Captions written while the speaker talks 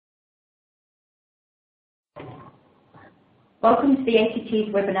Welcome to the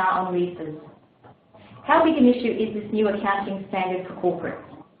ACT's webinar on leases. How big an issue is this new accounting standard for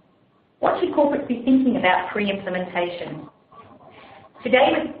corporates? What should corporates be thinking about pre-implementation?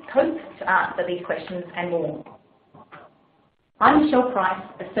 Today we hope to answer these questions and more. I'm Michelle Price,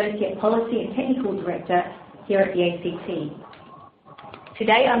 Associate Policy and Technical Director here at the ACT.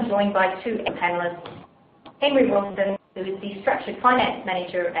 Today I'm joined by two panellists, Henry Wilson, who is the Structured Finance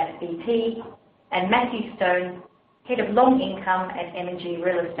Manager at BP, and Matthew Stone, Head of Long Income at M&G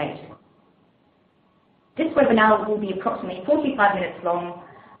Real Estate. This webinar will be approximately 45 minutes long,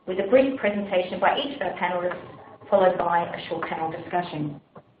 with a brief presentation by each of our panellists, followed by a short panel discussion.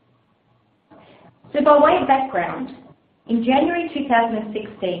 So by way of background, in January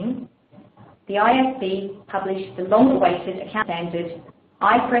 2016, the IASB published the long-awaited account standard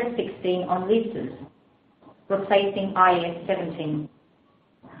IFRS 16 on leases, replacing IAS 17.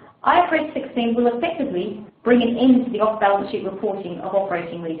 IFRS 16 will effectively bring an end to the off-balance sheet reporting of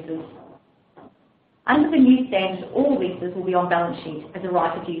operating leases. Under the new standard, all leases will be on balance sheet as a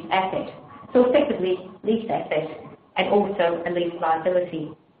right-of-use asset, so effectively lease asset and also a lease liability.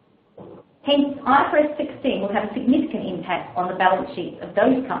 Hence, IFRS 16 will have a significant impact on the balance sheets of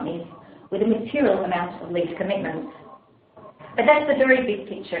those companies with a material amount of lease commitments. But that's the very big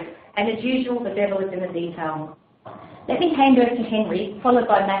picture, and as usual, the devil is in the detail. Let me hand over to Henry, followed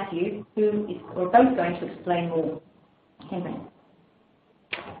by Matthew, we're both going to explain more. Henry.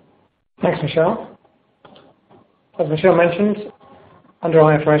 Thanks, Michelle. As Michelle mentioned, under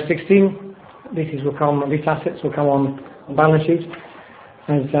IFRS 16, lease assets will come on balance sheet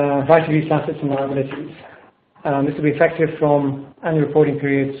as right-of-use assets and liabilities. This will be effective from annual reporting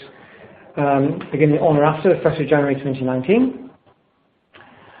periods beginning on or after the 1st of January 2019.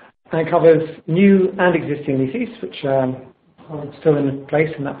 And it covers new and existing leases, which are still in place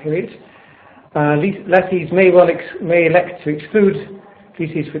in that period. Lessees may elect to exclude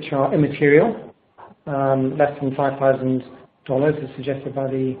leases which are immaterial, less than $5,000 as suggested by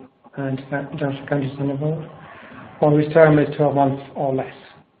the International Accounting Standard Board, or whose term is 12 months or less.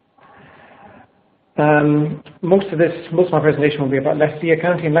 Most of my presentation will be about lessee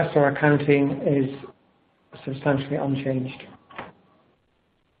accounting. Lessor accounting is substantially unchanged.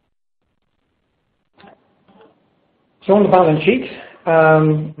 So on the balance sheet,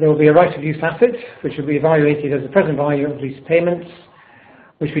 there will be a right-of-use asset, which will be evaluated as the present value of lease payments,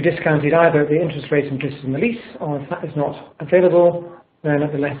 which will be discounted either at the interest rate implicit in the lease, or if that is not available, then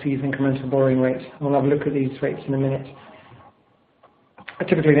at the lessee's incremental borrowing rate. We'll have a look at these rates in a minute.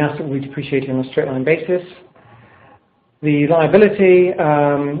 Typically, the asset will be depreciated on a straight-line basis. The liability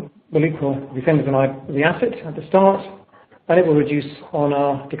will be funded by the asset at the start, and it will reduce on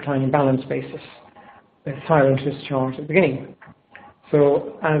a declining balance basis, with higher interest charge at the beginning.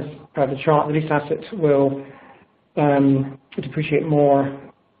 So as per the chart, the lease asset will depreciate more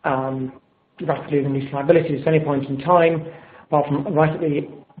rapidly than lease liabilities at any point in time, apart from right at the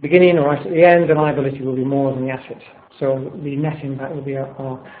beginning or right at the end, the liability will be more than the asset. So the net impact will be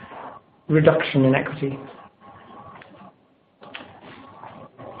a reduction in equity.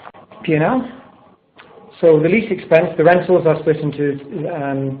 P&L. So the lease expense, the rentals are split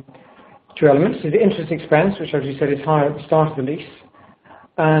into two elements. So the interest expense, which as you said is higher at the start of the lease,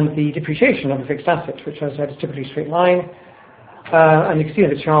 and the depreciation of the fixed asset, which as I said is typically straight line. And you can see in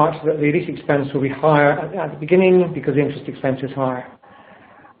the chart that the lease expense will be higher at the beginning because the interest expense is higher.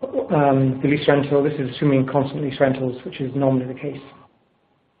 The lease rental, this is assuming constant lease rentals, which is normally the case.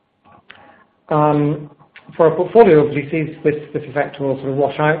 For a portfolio of leases, this effect will sort of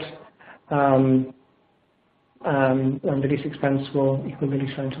wash out, and the lease expense will equal the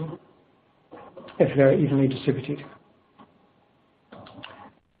lease rental if they're evenly distributed.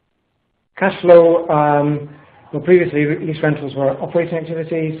 Cash flow, well, previously lease rentals were operating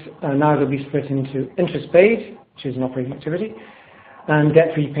activities, and now they'll be split into interest paid, which is an operating activity, and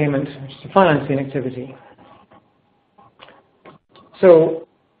debt repayment, which is a financing activity. So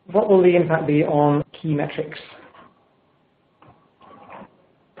what will the impact be on key metrics?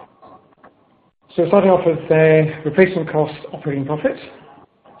 So starting off with replacement cost operating profit.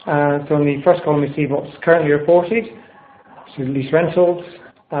 So in the first column we see what's currently reported, so lease rentals,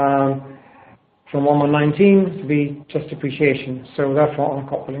 from 1/1/19 to be just depreciation, so therefore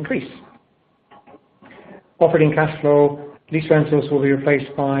on-COP will increase. Operating cash flow, lease rentals will be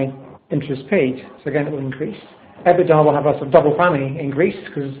replaced by interest paid, so again it will increase. EBITDA will have a sort of double whammy increase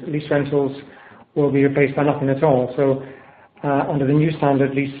because lease rentals will be replaced by nothing at all. So under the new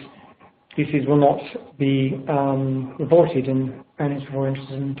standard, leases will not be reported in earnings before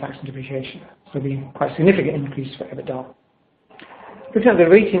interest and tax and depreciation. So it will be quite a significant increase for EBITDA. Looking at the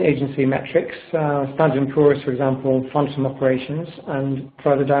rating agency metrics, Standard & Poor's, for example, funds from operations, and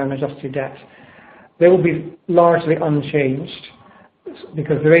further down, adjusted debt, they will be largely unchanged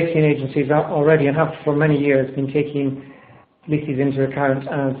because the rating agencies are already, and have for many years, been taking leases into account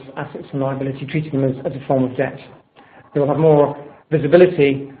as assets and liability, treating them as a form of debt. They will have more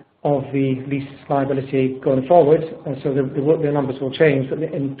visibility of the lease liability going forward, and so the numbers will change, but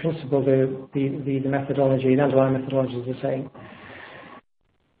in principle the methodology, the underlying methodology is the same.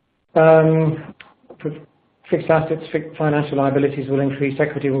 Fixed assets, financial liabilities will increase,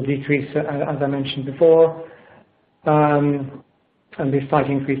 equity will decrease, as I mentioned before, and there's a slight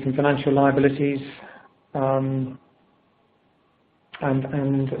increase in financial liabilities, and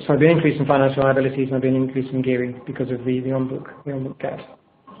so the increase in financial liabilities and an increase in gearing because of the on-book debt.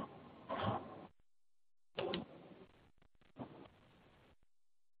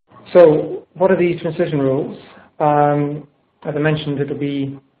 So, what are the transition rules? As I mentioned, it will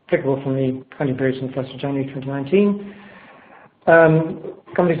be applicable from the accounting period from 1st of January 2019.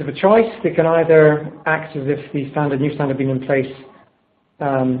 Companies have a choice. They can either act as if the new standard been in place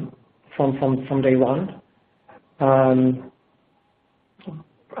from day one,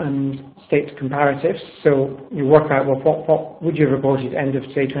 and state comparatives. So you work out what would you have reported end of,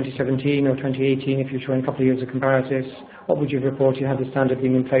 say, 2017 or 2018 if you're showing a couple of years of comparatives. What would you have reported had the standard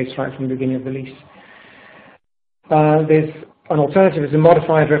been in place right from the beginning of the lease? There's an alternative is a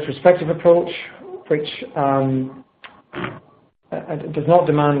modified retrospective approach, which does not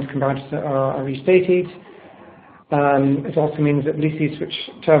demand comparatives are restated. It also means that leases which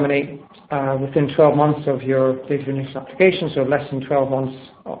terminate within 12 months of your date of initial application, so less than 12 months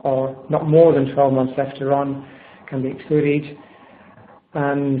or not more than 12 months left to run, can be excluded.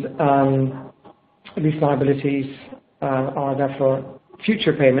 And lease liabilities are therefore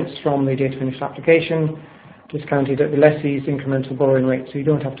future payments from the date of initial application, discounted at the lessee's incremental borrowing rate, so you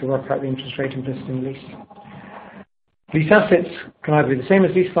don't have to work out the interest rate implicit in the lease. Lease assets can either be the same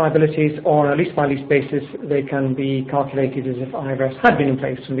as lease liabilities, or on a lease-by-lease basis, they can be calculated as if IFRS had been in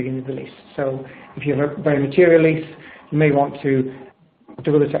place from the beginning of the lease. So if you have a very material lease, you may want to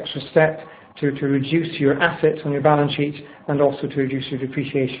do this extra step to reduce your assets on your balance sheet and also to reduce your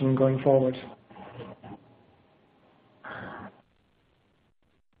depreciation going forward.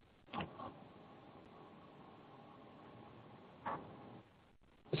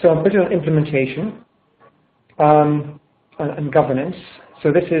 So a bit on implementation and governance.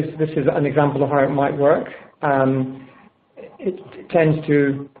 So this is an example of how it might work. It tends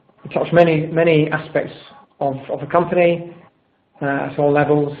to touch many aspects of a company at all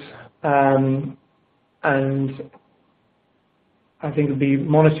levels, and I think it will be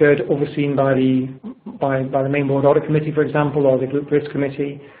monitored, overseen by the main board audit committee, for example, or the group risk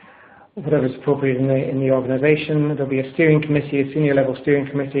committee, whatever is appropriate in the organisation. There'll be a steering committee, a senior level steering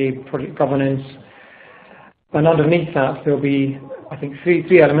committee, project governance, and underneath that there'll be, I think,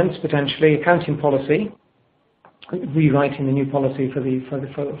 three elements potentially: accounting policy, rewriting the new policy for the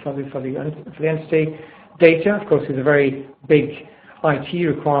entity. Data, of course, is a very big IT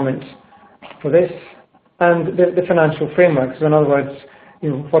requirement for this, and the financial framework. So in other words,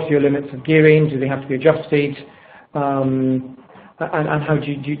 what are your limits of gearing? Do they have to be adjusted? And how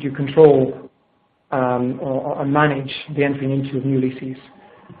do you control or manage the entering into of new leases?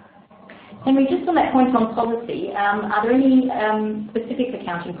 Henry, just on that point on policy, are there any specific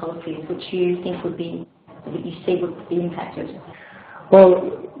accounting policies which you think would be impacted? Well,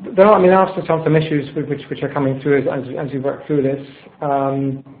 there are some issues which are coming through as you work through this.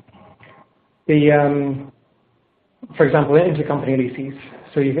 For example, intercompany leases.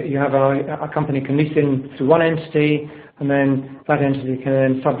 So you have a company can lease in through one entity, and then that entity can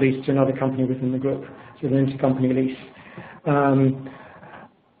then sublease to another company within the group. So an intercompany lease.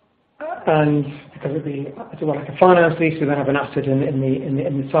 And because it would be like a finance lease, we then have an asset in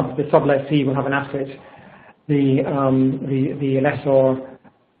the sublessee will have an asset. The lessor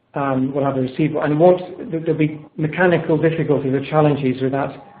will have a receivable, and there'll be mechanical difficulties or challenges with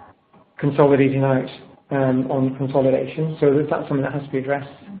that consolidating out on consolidation. So that's something that has to be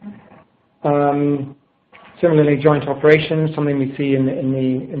addressed. Similarly, joint operations, something we see in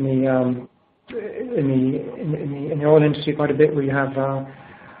the oil industry quite a bit, where you have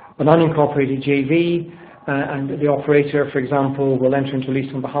an unincorporated JV, and the operator, for example, will enter into a lease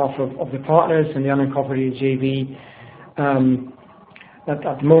on behalf of the partners in the unincorporated JV.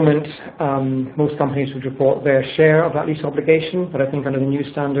 At the moment, most companies would report their share of that lease obligation, but I think under the new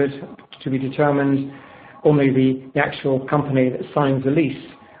standard, to be determined, only the actual company that signs the lease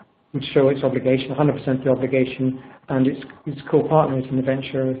would show its obligation, 100% of the obligation, and its co-partners in the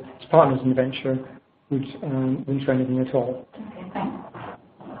venture, its partners in the venture, wouldn't show anything at all. Okay, thanks.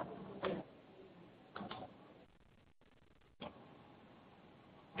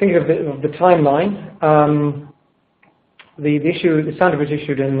 thinking of the timeline, the standard was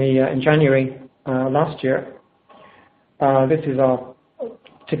issued in January last year. This is our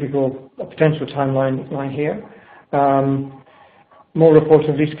typical potential timeline here. More reports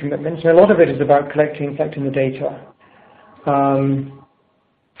of lease commitments, and a lot of it is about collecting the data.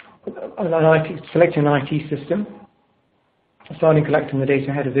 Selecting an IT system, starting collecting the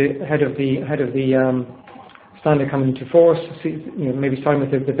data ahead of the standard coming into force. Maybe starting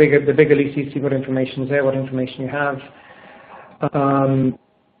with the bigger leases, see what information is there, what information you have.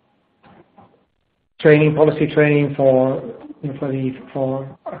 Policy training for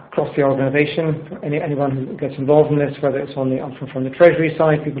across the organisation. Anyone who gets involved in this, whether it's from the Treasury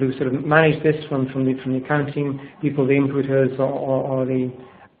side, people who sort of manage this, from the accounting people, the inputters, or the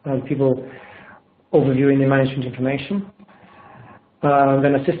people overviewing the management information.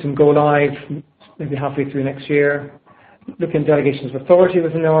 Then a system go live maybe halfway through next year. Looking at delegations of authority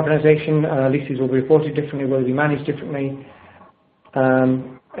within the organisation, leases will be reported differently, will be managed differently.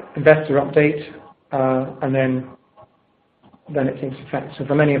 Investor update, and then it takes effect. So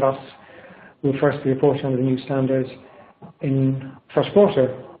for many of us, we'll first be reporting on the new standards in first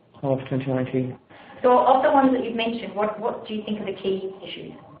quarter of 2019. So of the ones that you've mentioned, what do you think are the key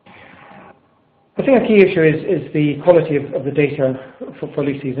issues? I think a key issue is the quality of the data for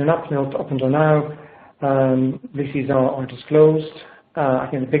leases. And up until now, leases are disclosed. I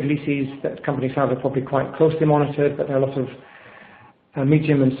think the big leases that companies have are probably quite closely monitored, but there are a lot of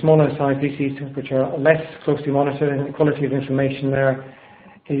medium and smaller size leases which are less closely monitored, and the quality of information there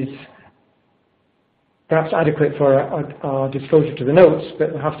is perhaps adequate for our disclosure to the notes,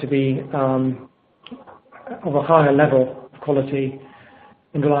 but will have to be of a higher level of quality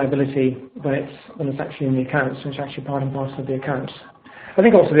and reliability when it's actually in the accounts, when it's actually part and parcel of the accounts. I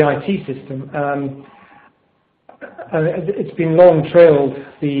think also the IT system. It's been long trailed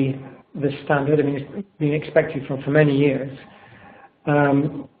the standard. I mean, it's been expected for many years.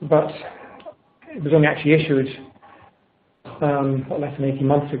 But it was only actually issued less than 18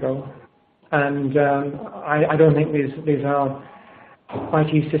 months ago, and I don't think there's our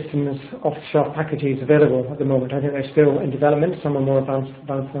IT systems off-the-shelf packages available at the moment. I think they're still in development. Some are more advanced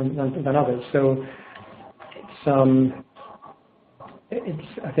than others. So I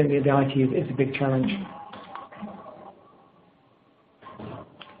think the IT is a big challenge.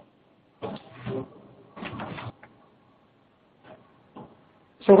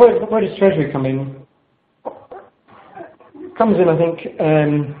 So where does Treasury come in? It comes in, I think,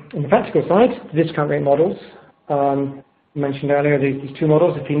 in the practical side, the discount rate models. I mentioned earlier these two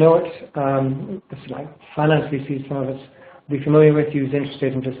models. If you know it, this is like finance leases, some of us will be familiar with, use interest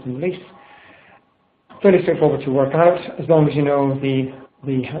rate and distant lease. Fairly straightforward to work out, as long as you know the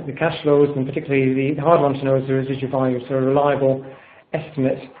cash flows, and particularly the hard one to know is the residual value, so a reliable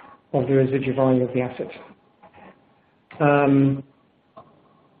estimate of the residual value of the asset.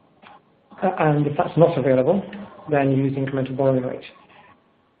 And if that's not available, then you use the incremental borrowing rate,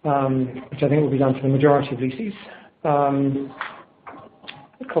 which I think will be done for the majority of leases.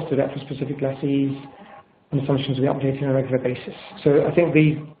 Cost of debt for specific lessees, and assumptions will be updated on a regular basis. So I think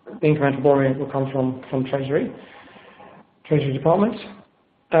the incremental borrowing will come from Treasury Department.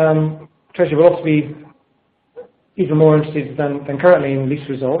 Treasury will also be even more interested than currently in lease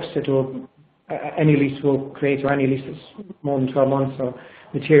resource. Any lease will create, or any lease that's more than 12 months or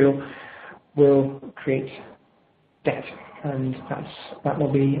material, will create debt, and that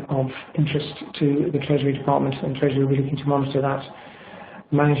will be of interest to the Treasury Department, and Treasury will be looking to monitor that,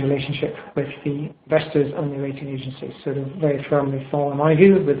 manage a relationship with the investors and the rating agencies. So they're very firmly fall, in my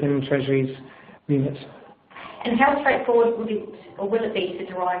view, within Treasury's remit. And how straightforward will it be to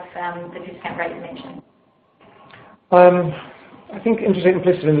derive the discount rate you mentioned? I think interest rate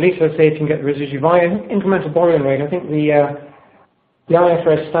implicit in the lease, let's say if you can get the residual value. Incremental borrowing rate, I think the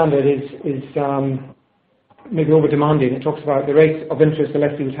IFRS standard is maybe over-demanding. It talks about the rate of interest the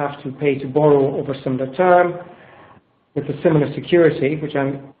lessee would have to pay to borrow over a similar term with a similar security, which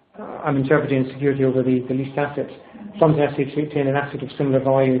I'm interpreting as security over the leased asset. Funds necessary to obtain an asset of similar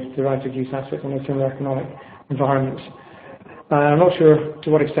value to the right of use asset in a similar economic environment. I'm not sure to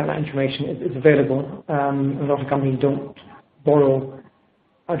what extent that information is available. A lot of companies don't borrow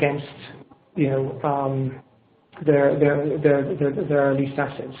against, their leased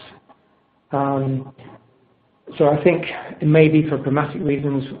assets. So I think it may be for pragmatic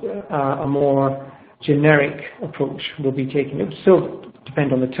reasons a more generic approach will be taken. It will still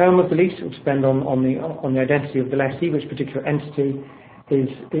depend on the term of the lease. It will depend on the identity of the lessee, which particular entity is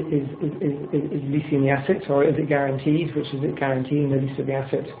leasing the asset, or is it guaranteed, which is it guaranteeing the lease of the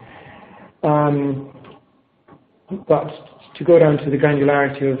asset. but to go down to the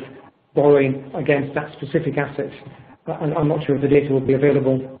granularity of borrowing against that specific asset, I'm not sure if the data will be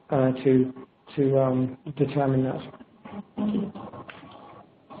available to determine that. Thank you.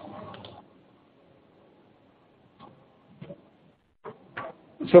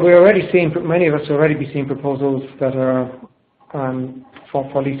 So we're already seeing, many of us are already seeing proposals that are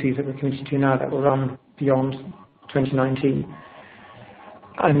for leases that we're committed to now that will run beyond 2019.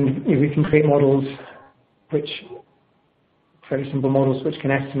 And we can create models very simple models which can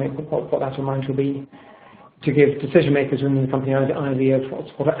estimate what that amount will be to give decision makers within the company an idea of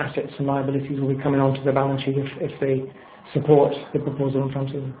what assets and liabilities will be coming onto the balance sheet if they support the proposal in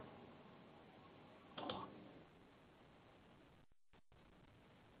front of them.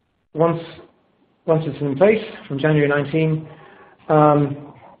 Once it's in place from January 19,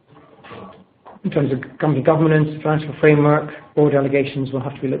 in terms of company governance, financial framework, board delegations will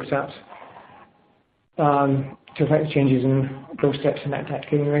have to be looked at to affect changes in gross debt to net debt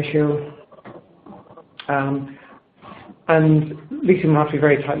gearing ratio. And leasing will have to be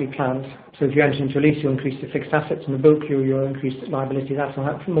very tightly planned. So if you enter into a lease, you'll increase the fixed assets in the book, you'll increase the liability. That's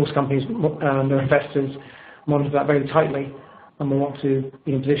most companies and their investors monitor that very tightly, and will want to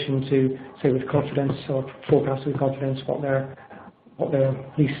be in a position to say with confidence or forecast with confidence what their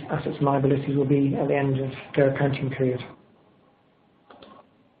lease assets and liabilities will be at the end of their accounting period.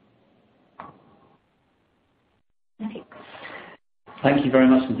 Okay. Thank you very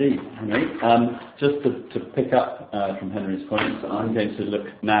much indeed, Henry. Just to pick up from Henry's points, I'm going to look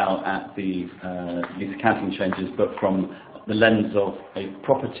now at the lease accounting changes, but from the lens of a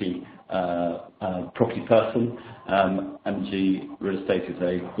property person. M&G Real Estate is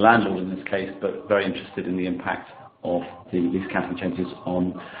a landlord in this case, but very interested in the impact of the lease accounting changes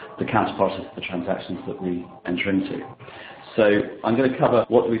on the counterparties of the transactions that we enter into. So I'm going to cover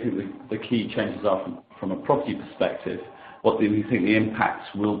what we think the key changes are from a property perspective, what we think the impacts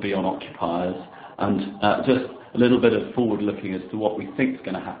will be on occupiers, and just a little bit of forward looking as to what we think is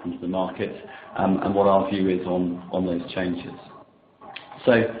going to happen to the market and what our view is on those changes.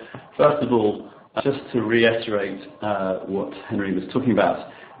 So first of all, just to reiterate what Henry was talking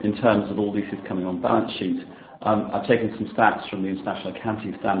about in terms of all leases coming on balance sheet, I've taken some stats from the International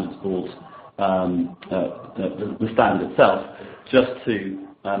Accounting Standards Board, the standard itself, just to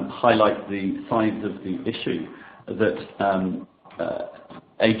highlight the size of the issue, that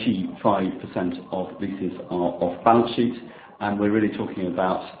 85% of leases are off balance sheet, and we're really talking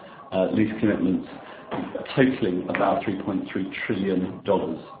about lease commitments totaling about $3.3 trillion.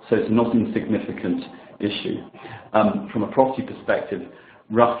 So it's a not insignificant issue. From a property perspective,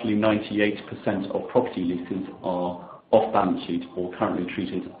 roughly 98% of property leases are off balance sheet or currently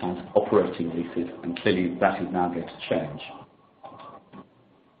treated as operating leases, and clearly that is now going to change.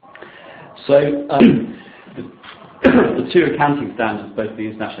 So the two accounting standards, both the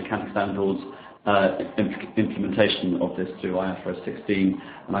International Accounting Standards Board's implementation of this through IFRS 16,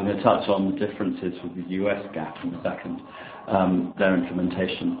 and I'm going to touch on the differences with the US GAAP in a second, their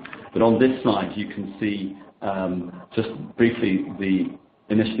implementation. But on this slide you can see just briefly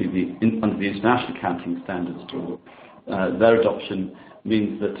under the International Accounting Standards Board, their adoption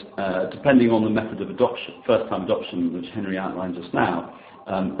means that depending on the method of adoption, first-time adoption, which Henry outlined just now,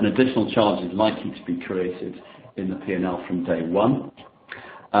 an additional charge is likely to be created in the P&L from day one.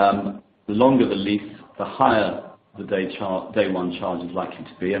 The longer the lease, the higher the day one charge is likely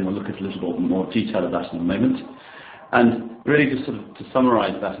to be, and we'll look at a little bit more detail of that in a moment. And really just sort of to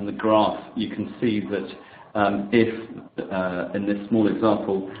summarise that in the graph, you can see that if, in this small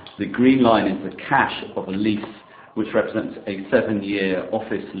example, the green line is the cash of a lease, which represents a 7-year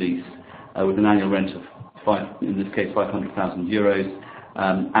office lease with an annual rent of, in this case, €500,000,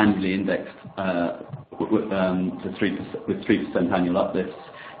 annually indexed with 3% annual uplifts.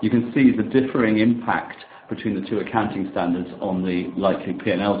 You can see the differing impact between the two accounting standards on the likely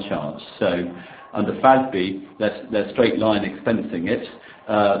P&L charge. So under FASB, they're straight line expensing it,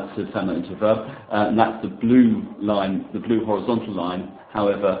 to turn that into a verb, and that's the blue line, the blue horizontal line.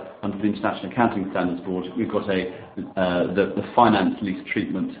 However, under the International Accounting Standards Board, we've got the finance lease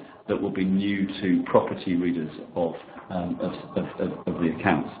treatment that will be new to property readers of the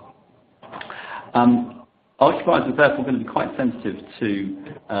accounts. Occupiers are therefore going to be quite sensitive to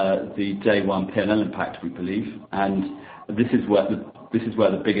the day one P&L impact, we believe, and this is where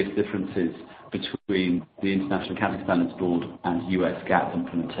the biggest difference is between the International Accounting Standards Board and US GAAP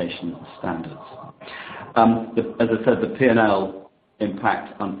implementation of the standards. As I said, the P&L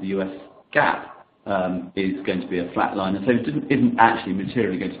impact under the US GAAP is going to be a flat line, and so it isn't actually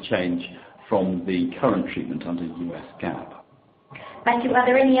materially going to change from the current treatment under US GAAP. Matthew, are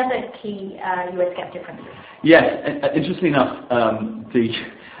there any other key US GAAP differences? Yes, interestingly enough,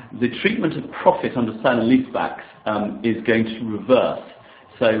 the treatment of profit under sale and leasebacks is going to reverse.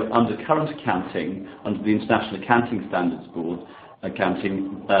 So under current accounting, under the International Accounting Standards Board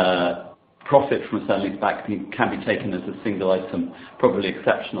accounting, profit from a sale and leaseback can be taken as a single item, probably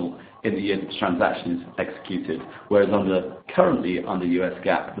exceptional in the year that the transaction is executed, whereas currently under US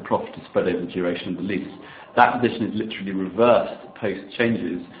GAAP, the profit is spread over the duration of the lease. That position is literally reversed post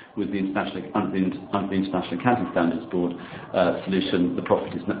changes with the under the International Accounting Standards Board solution. The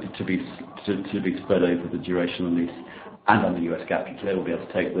profit is to be spread over the duration of the lease, and under US GAAP, they will be able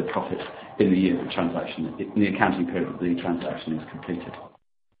to take the profit in the year of the transaction, in the accounting period that the transaction is completed.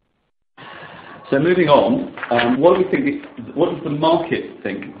 So moving on, what does the market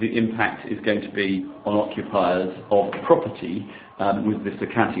think the impact is going to be on occupiers of property with this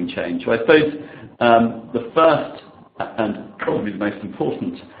accounting change? So I suppose the first and probably the most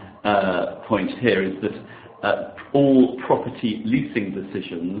important point here is that all property leasing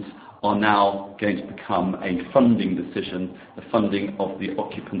decisions are now going to become a funding decision, the funding of the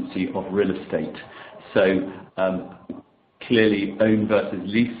occupancy of real estate. So clearly, own versus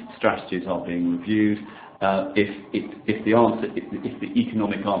lease strategies are being reviewed. If the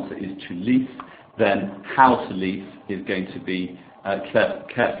economic answer is to lease, then how to lease is going to be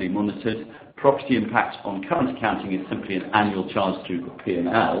carefully monitored. Property impact on current accounting is simply an annual charge through the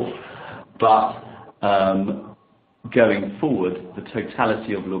P&L, but going forward, the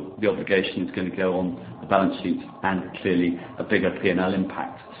totality of the obligation is going to go on the balance sheet and clearly a bigger P&L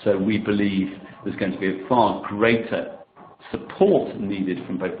impact. So we believe there's going to be a far greater support needed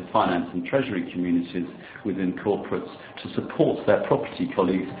from both the finance and treasury communities within corporates to support their property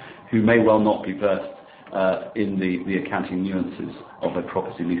colleagues who may well not be versed in the accounting nuances of a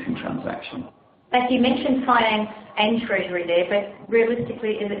property leasing transaction. As you mentioned finance and treasury there, but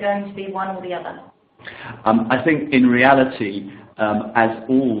realistically, is it going to be one or the other? I think in reality, as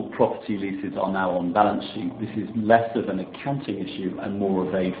all property leases are now on balance sheet, this is less of an accounting issue and more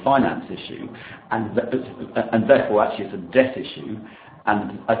of a finance issue, and therefore actually it's a debt issue.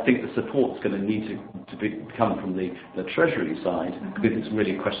 And I think the support is going to need to come from the Treasury side, because it's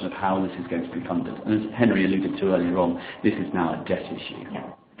really a question of how this is going to be funded. And as Henry alluded to earlier on, this is now a debt issue.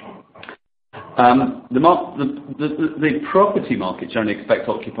 Yeah. The property market generally expects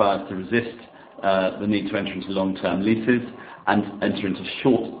occupiers to resist the need to enter into long-term leases and enter into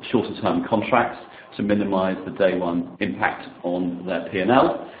shorter-term contracts to minimise the day one impact on their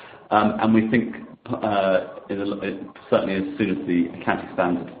P&L. And we think certainly as soon as the accounting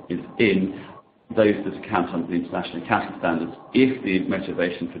standard is in, those that account under the international accounting standards, if the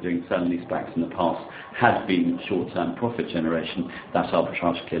motivation for doing sale and leasebacks in the past has been short-term profit generation, that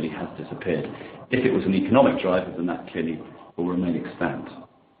arbitrage clearly has disappeared. If it was an economic driver, then that clearly will remain extant.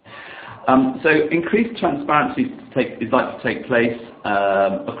 So increased transparency is likely to take place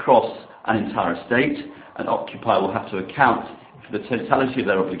across an entire estate. An occupier will have to account for the totality of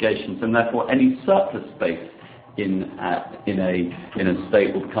their obligations, and therefore any surplus space in a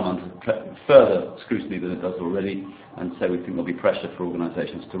state will come under further scrutiny than it does already, and so we think there'll be pressure for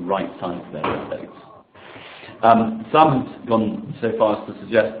organisations to right-size their estates. Some have gone so far as to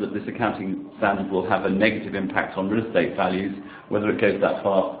suggest that this accounting standard will have a negative impact on real estate values. Whether it goes that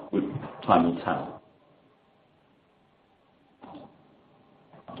far, time will tell.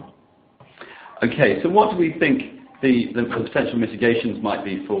 Okay, so what do we think the potential mitigations might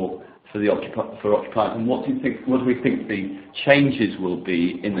be for occupiers, and what do we think the changes will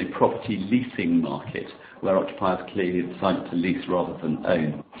be in the property leasing market, where occupiers clearly have decided to lease rather than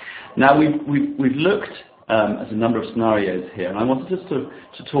own? Now we've looked at a number of scenarios here, and I wanted just to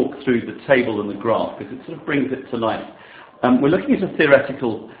talk through the table and the graph because it sort of brings it to life. We're looking at a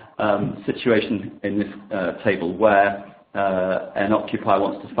theoretical situation in this table where an occupier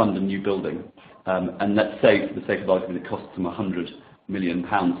wants to fund a new building, and let's say, for the sake of argument, it costs them £100 million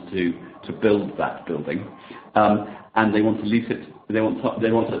to build that building, and they want to lease it. They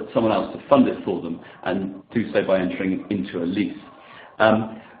want someone else to fund it for them, and do so by entering into a lease.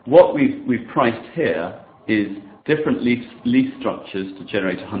 What we've priced here is different lease structures to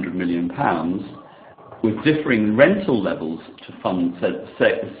generate £100 million, with differing rental levels to fund the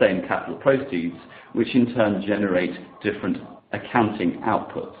same capital proceeds, which in turn generate different accounting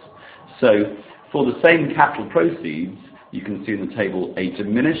outputs. So for the same capital proceeds, you can see in the table a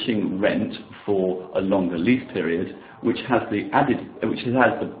diminishing rent for a longer lease period, which has the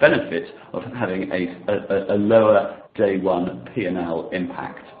benefit of having a lower day one P&L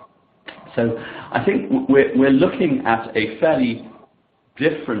impact. So I think we're looking at a fairly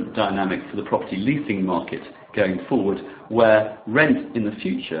different dynamic for the property leasing market going forward, where rent in the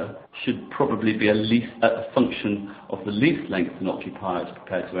future should probably be a function of the lease length an occupier is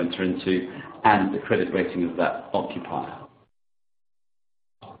prepared to enter into and the credit rating of that occupier.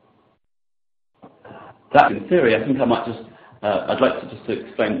 That, in theory, I think I might just, I'd like to just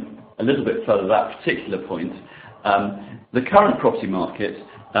explain a little bit further that particular point. The current property market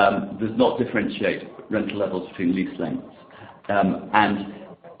does not differentiate rental levels between lease lengths, and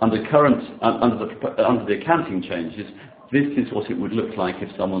under the accounting changes, this is what it would look like if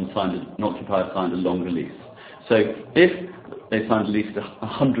an occupier signed a longer lease. So if they signed a lease at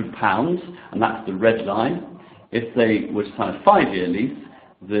 £100, and that's the red line, if they were to sign a 5-year lease,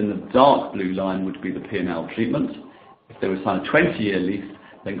 then the dark blue line would be the P&L treatment. If they were to sign a 20-year lease,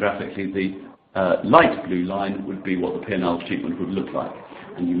 then graphically the light blue line would be what the P&L treatment would look like.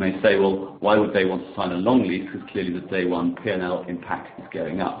 And you may say, well, why would they want to sign a long lease? Because clearly the day one P&L impact is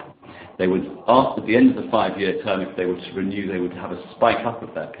going up. They would, at the end of the 5-year term, if they were to renew, they would have a spike up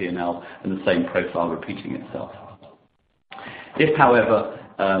of their P&L and the same profile repeating itself. If, however,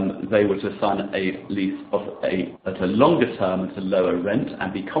 they were to sign a lease at a longer term at a lower rent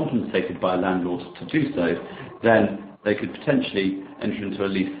and be compensated by a landlord to do so, then they could potentially enter into a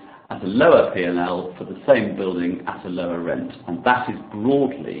lease at a lower P&L for the same building at a lower rent. And that is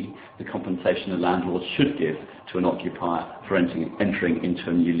broadly the compensation a landlord should give to an occupier for entering into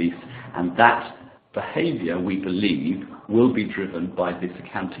a new lease. And that behaviour, we believe, will be driven by this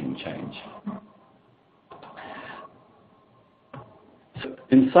accounting change. So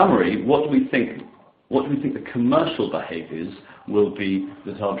in summary, what do we think the commercial behaviours will be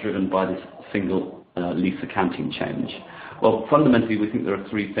that are driven by this single lease accounting change? Well, fundamentally, we think there are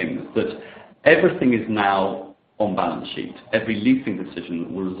three things. That everything is now on balance sheet. Every leasing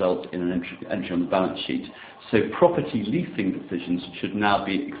decision will result in an entry on the balance sheet. So property leasing decisions should now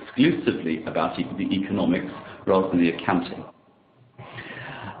be exclusively about the economics rather than the accounting.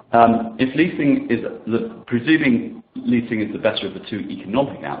 If leasing is presuming leasing is the better of the two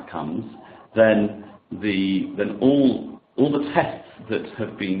economic outcomes, then all the tests that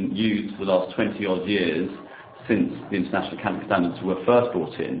have been used for the last 20-odd years since the International Accounting Standards were first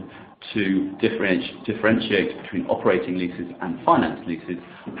brought in to differentiate between operating leases and finance leases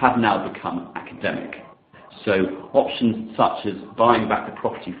have now become academic. So options such as buying back the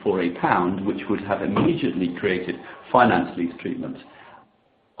property for £1, which would have immediately created finance lease treatment,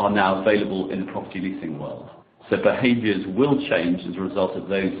 are now available in the property leasing world. So behaviours will change as a result of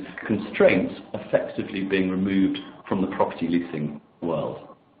those constraints effectively being removed from the property leasing world.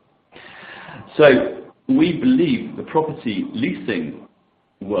 So we believe the property leasing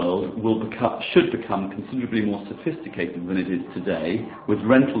world should become considerably more sophisticated than it is today, with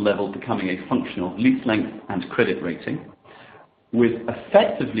rental level becoming a function of lease length and credit rating, with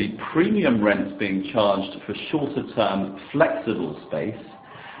effectively premium rents being charged for shorter term flexible space,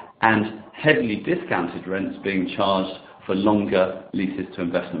 and heavily discounted rents being charged for longer leases to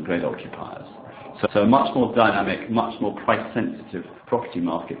investment grade occupiers. So a much more dynamic, much more price sensitive property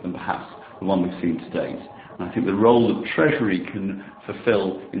market than perhaps the one we've seen to date. And I think the role that Treasury can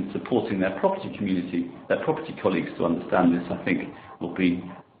fulfil in supporting their property community, their property colleagues to understand this, I think will be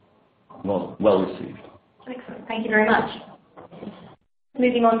well received. Excellent, thank you very much.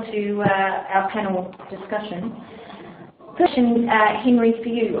 Moving on to our panel discussion. Question, Henry, for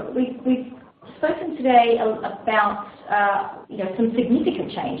you. We've spoken today about some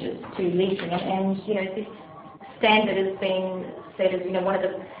significant changes to leasing, and this standard has been said as one of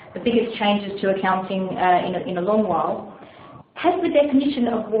the biggest changes to accounting in a long while. Has the definition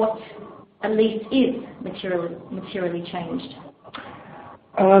of what a lease is materially changed?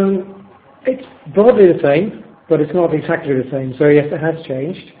 It's broadly the same, but it's not exactly the same. So yes, it has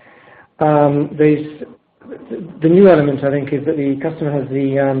changed. The new element, I think, is that the customer has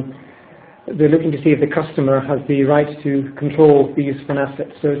they're looking to see if the customer has the right to control the use of an asset.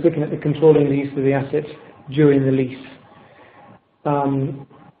 So it's looking at the controlling the use of the asset during the lease.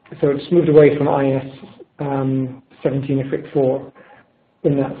 So it's moved away from IAS 17 IFRS 4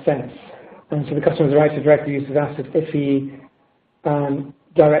 in that sense. And so the customer has the right to direct the use of the asset if he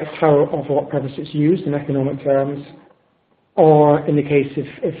directs how or for what purpose it's used in economic terms, or in the case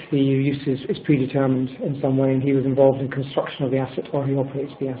if the use is predetermined in some way and he was involved in construction of the asset or he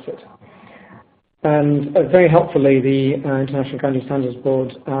operates the asset. And very helpfully, the International Accounting Standards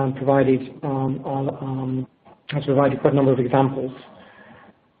Board has provided quite a number of examples,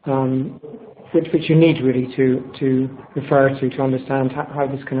 which you need really to refer to understand how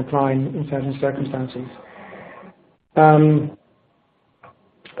this can apply in certain circumstances.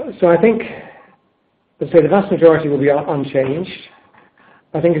 So I think, let's say the vast majority will be unchanged.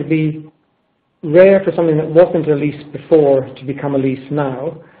 I think it'll be rare for something that wasn't a lease before to become a lease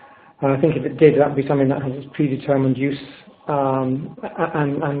now. I think if it did, that would be something that has its predetermined use, and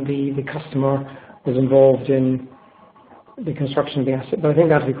the customer was involved in the construction of the asset. But I think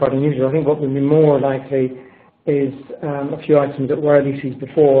that would be quite unusual. I think what would be more likely is a few items that were leases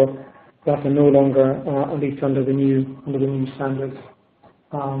before that are no longer a lease under the new standards.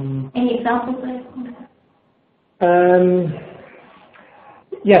 Any examples there?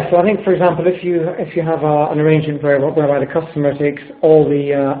 Yeah, so I think, for example, if you have an arrangement whereby the customer takes all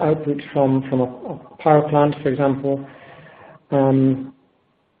the output from a power plant, for example,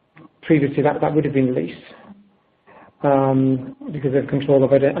 previously that would have been leased because they have control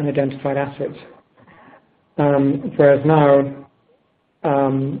of an identified asset. Whereas now,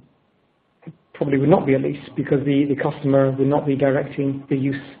 it probably would not be a lease because the customer would not be directing the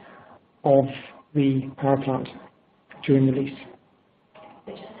use of the power plant during the lease.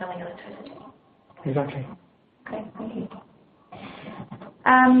 They're just selling electricity. Exactly. Okay, thank you.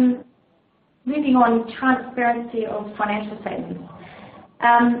 Moving on, transparency of financial statements.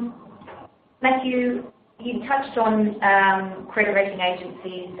 Matthew, you touched on credit rating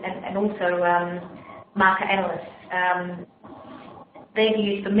agencies and also market analysts. They've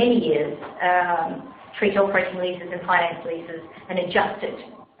used for many years treat operating leases and finance leases and adjusted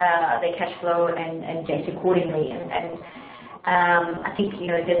their cash flow and debt accordingly. And I think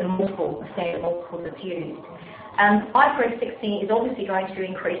there's multiple multiples of used. IFRS 16 is obviously going to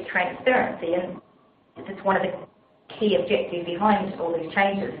increase transparency, and it's one of the key objectives behind all these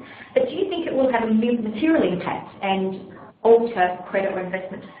changes. But do you think it will have a material impact and alter credit or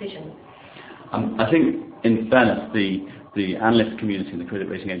investment decisions? I think, in fairness, the analyst community and the credit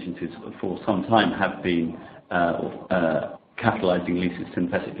rating agencies for some time have been capitalising leases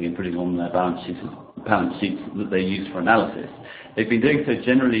synthetically and putting on their balance sheets that they use for analysis. They've been doing so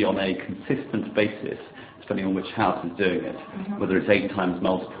generally on a consistent basis, depending on which house is doing it, whether it's 8 times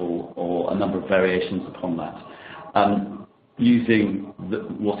multiple or a number of variations upon that, using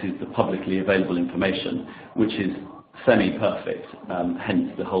what is the publicly available information, which is semi-perfect,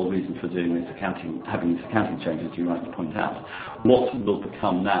 hence the whole reason for doing this having this accounting change, as you rightly point out. What will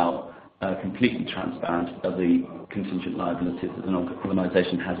become now completely transparent are the contingent liabilities that an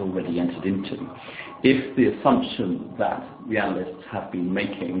organisation has already entered into. If the assumption that the analysts have been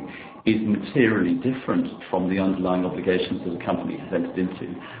making is materially different from the underlying obligations that the company has entered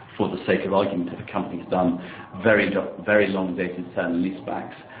into, for the sake of argument, if a company has done very long-dated sale and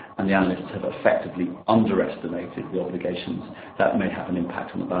leasebacks, and the analysts have effectively underestimated the obligations, that may have an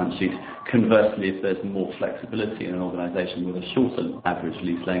impact on the balance sheet. Conversely, if there's more flexibility in an organisation with a shorter average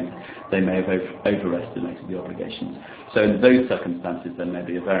lease length, they may have overestimated the obligations. So in those circumstances, there may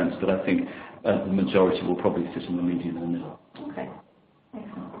be a variance, but I think the majority will probably sit in the median in the middle. Okay,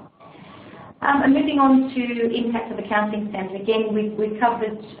 excellent. And moving on to impact of accounting standards. Again, we've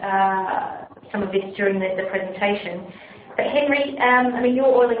covered some of this during the presentation. But Henry, you're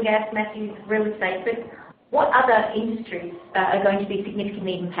oil and gas, Matthew's real estate, but what other industries are going to be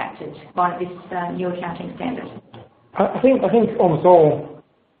significantly impacted by this new accounting standard? I think almost all,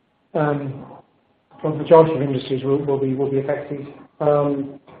 the majority of industries will be affected.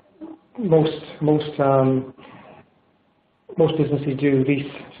 Most businesses do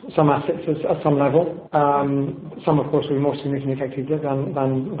lease some assets at some level. Some, of course, will be more significantly affected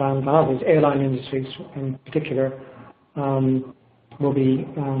than others. Airline industries, in particular, will be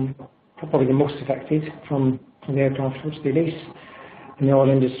probably the most affected from the aircraft which they lease. In the oil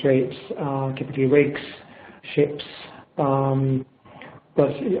industry, it's typically rigs, ships, but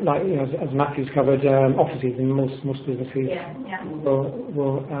as Matthew's covered, offices in most businesses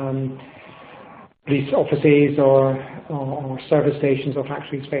will lease offices or service stations or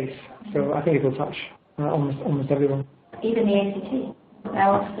factory space. So I think it will touch almost everyone. Even the ACT,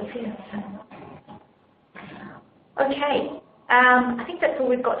 our offices here. Okay, I think that's all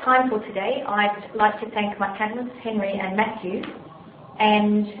we've got time for today. I'd like to thank my panelists, Henry and Matthew.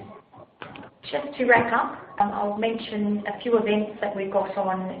 And just to wrap up, I'll mention a few events that we've got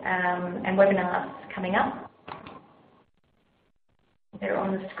on and webinars coming up. They're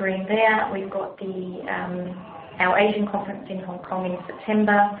on the screen there. We've got our Asian conference in Hong Kong in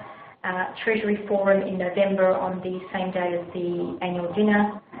September, Treasury Forum in November on the same day as the annual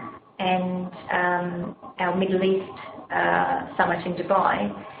dinner, and our Middle East summit in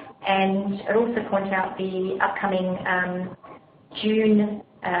Dubai. And I'd also point out the upcoming June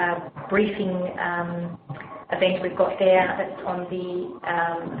briefing event we've got there, that's on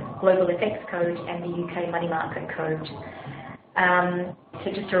the Global FX Code and the UK Money Market Code.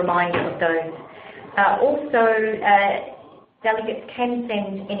 So just a reminder of those. Also, delegates can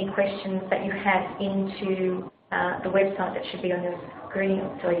send any questions that you have into the website that should be on your screen,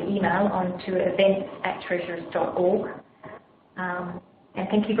 sorry, email onto events@treasurers.org. And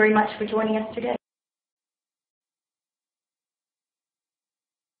thank you very much for joining us today.